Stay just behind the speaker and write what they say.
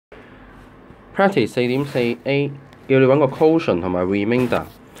Practice 4.4a 叫你揾個 quotient 同埋 remainder。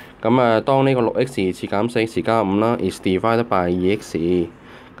咁當呢個6x 次減 4x 加5啦 is divided by 2x。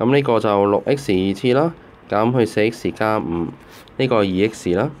咁呢個就6x 次啦，減去 4x 加5，呢個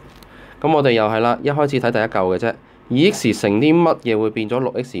 2x 啦。咁我哋又係啦，一開始睇第一嚿嘅啫。2x 乘啲乜嘢會變咗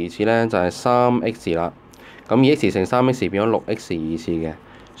6x 次呢？就係 3x 啦。咁 2x 乘 3x 變咗6x 次嘅，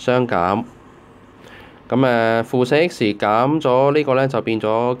相減。咁負 4x 減咗呢個呢，就變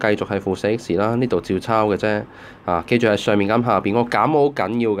咗繼續係負 4x 啦。呢度照抄嘅啫。記住係上面減下邊，個減好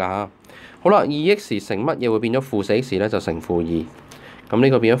緊要㗎嚇。好啦，2x 乘乜嘢會變咗負 4x 呢？就乘負2。咁呢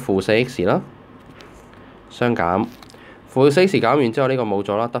個變咗負 4x 啦，相減。負 4x 減完之後，呢個冇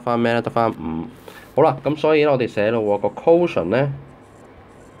咗啦，得翻咩咧？得翻5。好啦，咁所以我哋寫咯喎，個 quotient 呢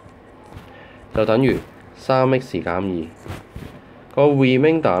就等於 3x 減2，個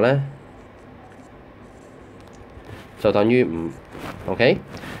remainder 呢就等於5。OK，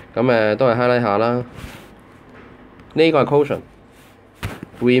 咁都係 highlight 下啦。呢個係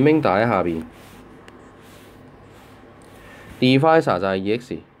quotient，remainder 喺下邊 ，divisor 就係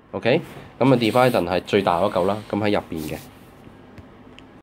 2x。OK， 咁dividend 係最大嗰嚿啦，咁喺入邊嘅。